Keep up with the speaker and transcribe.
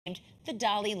the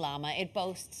Dolly Llama. It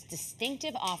boasts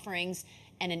distinctive offerings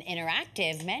and an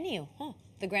interactive menu.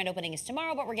 The grand opening is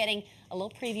tomorrow, but we're getting a little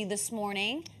preview this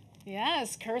morning.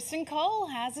 Yes, Kirstin Cole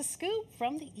has a scoop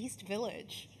from the East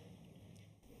Village.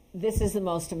 This is the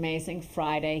most amazing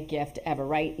Friday gift ever,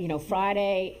 right? You know,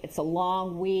 Friday, it's a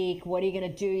long week. What are you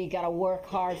going to do? You got to work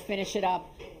hard, finish it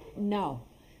up. No.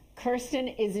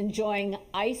 Kirstin is enjoying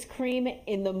ice cream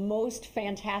in the most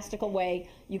fantastical way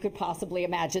you could possibly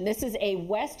imagine. This is a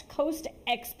West Coast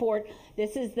export.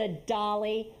 This is the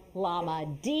Dolly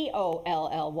Llama,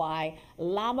 D-O-L-L-Y,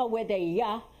 llama with a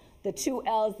ya, the two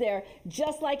L's there,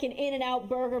 just like an In-N-Out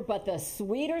burger, but the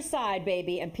sweeter side,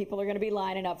 baby, and people are going to be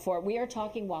lining up for it. We are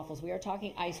talking waffles, we are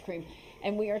talking ice cream,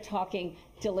 and we are talking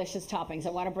delicious toppings. I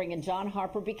want to bring in John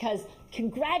Harper because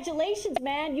congratulations,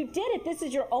 man, you did it. This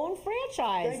is your own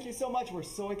franchise. Thank you so much. We're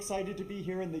so excited to be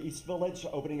here in the East Village,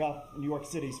 opening up New York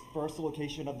City's first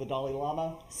location of the Dolly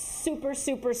Llama. Super,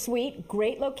 super sweet.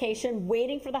 Great location.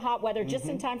 Waiting for the hot weather just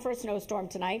in time for a snowstorm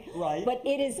tonight. Right. But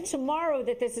it is tomorrow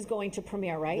that this is going to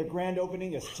premiere, right? The grand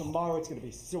opening is tomorrow. It's going to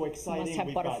be so exciting. Must have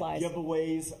We've butterflies. got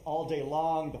giveaways all day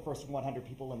long. The first 100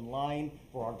 people in line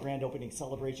for our grand opening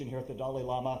celebration here at the Dolly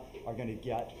Llama are going to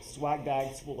get swag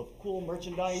bags full of cool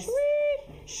merchandise.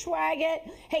 Sweet. Swag it.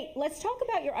 Hey, let's talk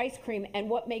about your ice cream and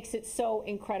what makes it so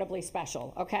incredibly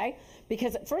special, okay?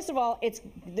 Because first of all,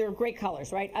 they're great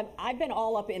colors, right? I've been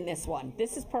all up in this one.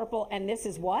 This is purple, and this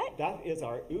is what? That is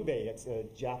our ube. It's a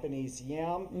Japanese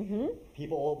yam.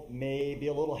 People may be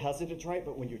a little hesitant to try it,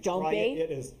 but when you try it,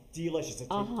 it is delicious.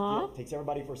 It takes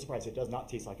everybody for a surprise. It does not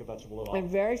taste like a vegetable at all. And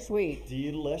very sweet.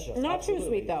 Delicious. Not Absolutely. too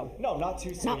sweet, though. No, not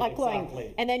too sweet. Not like cloying.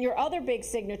 Exactly. And then your other big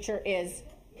signature is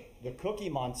the Cookie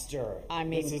Monster. I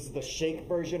mean, this is the shake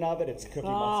version of it. It's Cookie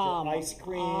Monster ice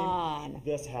cream.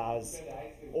 This has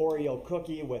Oreo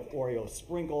cookie with Oreo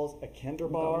sprinkles, a Kinder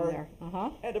bar,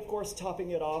 and of course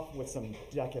topping it off with some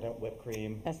decadent whipped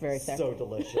cream. That's very thick. So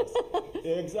delicious.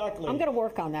 Exactly. I'm going to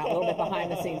work on that a little bit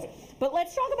behind the scenes. But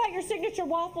let's talk about your signature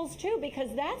waffles too, because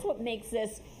that's what makes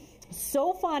this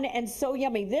so fun and so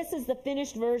yummy. This is the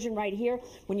finished version right here.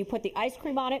 When you put the ice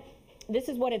cream on it, this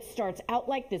is what it starts out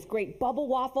like, this great bubble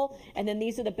waffle, and then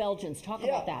these are the Belgians. Talk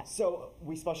about that. So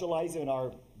we specialize in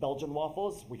our Belgian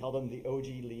waffles. We call them the OG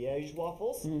Liège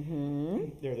waffles.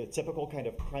 They're the typical kind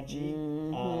of crunchy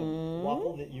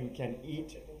waffle that you can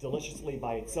eat deliciously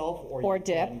by itself, or you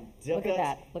dip. Can dip Look it at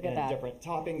that. Look at in that. Different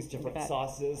toppings, different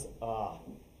sauces.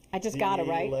 I just got it,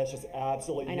 right? Delicious,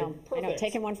 absolutely. I know. Perfect. I know.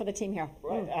 Taking one for the team here.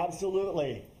 Right,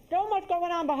 absolutely. So much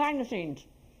going on behind the scenes.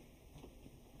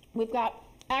 We've got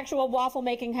actual waffle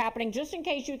making happening. Just in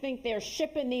case you think they're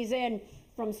shipping these in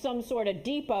from some sort of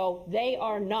depot, they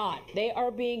are not. They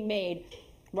are being made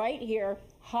right here,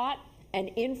 hot and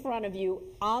in front of you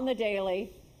on the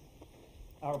daily.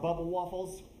 Our bubble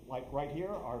waffles, like right here,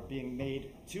 are being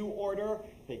made to order.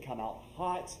 They come out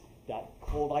hot. That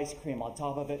cold ice cream on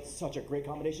top of it, such a great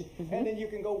combination. And then you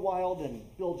can go wild and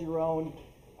build your own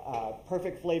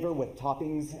perfect flavor with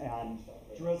toppings and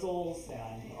drizzles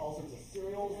and all sorts of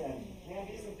cereals and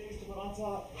candies and things to put on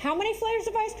top. How many flavors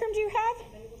of ice cream do you have?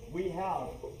 We have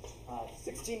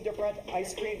 16 different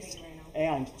ice creams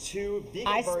and 2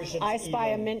 vegan versions. I spy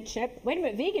a mint chip. Wait a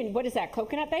minute, vegan, what is that,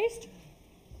 coconut based?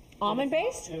 Almond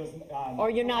based? Or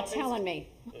you're not telling me?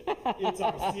 It's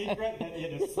our secret that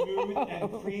it is smooth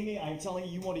and creamy. I'm telling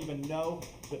you, you won't even know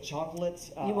the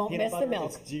chocolate. You won't miss the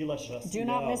milk. It's delicious. Do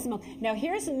not miss the milk. Now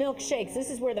here's the milkshakes. This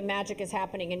is where the magic is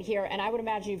happening in here. And I would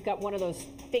imagine you've got one of those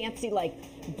fancy like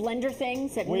blender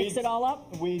things that mix it all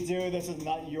up. We do. This is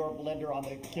not your blender on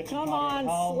the kitchen Come counter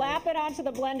on, slap it onto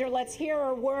the blender. Let's hear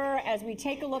a whir as we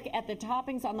take a look at the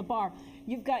toppings on the bar.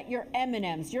 You've got your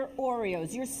M&Ms, your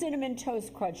Oreos, your Cinnamon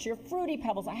Toast Crunch, your Fruity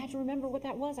Pebbles. I had to remember what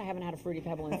that was. I haven't had a Fruity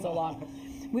Pebble in so long.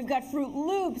 We've got Fruit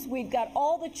Loops. We've got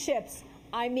all the chips.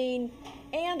 I mean,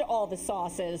 and all the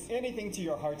sauces. Anything to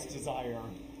your heart's desire.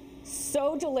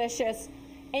 So delicious.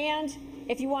 And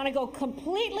if you want to go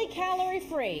completely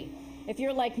calorie-free, if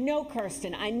you're like, no,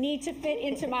 Kirstin, I need to fit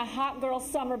into my hot girl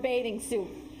summer bathing suit,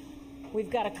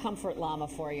 we've got a comfort llama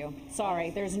for you.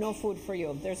 Sorry, there's no food for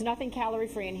you. There's nothing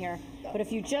calorie-free in here. But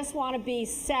if you just want to be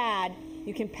sad,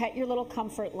 you can pet your little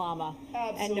comfort llama.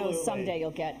 Absolutely. And know someday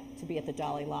you'll get to be at the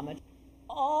Dolly Llama.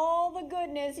 All the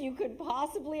goodness you could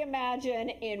possibly imagine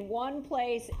in one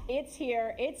place. It's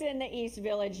here. It's in the East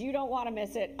Village. You don't want to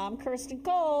miss it. I'm Kirstin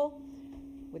Cole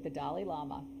with the Dolly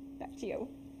Llama. Back to you.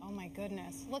 Oh my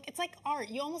goodness. Look, it's like art.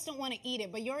 You almost don't want to eat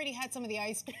it, but you already had some of the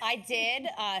ice cream. I did.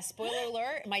 Spoiler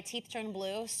alert, my teeth turned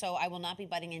blue, so I will not be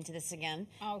biting into this again.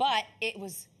 Okay. But it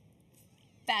was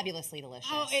fabulously delicious.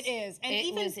 Oh, it is. And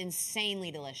it was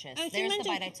insanely delicious. And There's the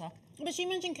bite I took. But she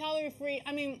mentioned calorie-free.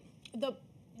 I mean, the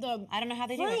I don't know how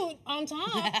they do fruit it. on top.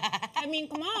 I mean,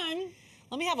 come on.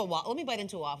 Let me have a waffle. Let me bite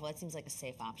into a waffle. That seems like a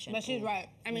safe option. But she's right.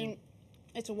 I mean,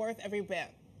 it's worth every bit,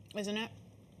 isn't it?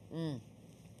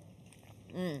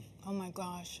 Oh my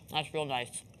gosh. That's real nice.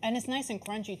 And it's nice and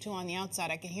crunchy too on the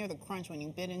outside. I can hear the crunch when you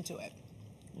bit into it.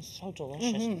 It's so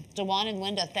delicious. Dewan and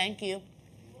Linda, thank you.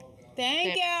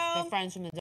 Thank you. They're friends from the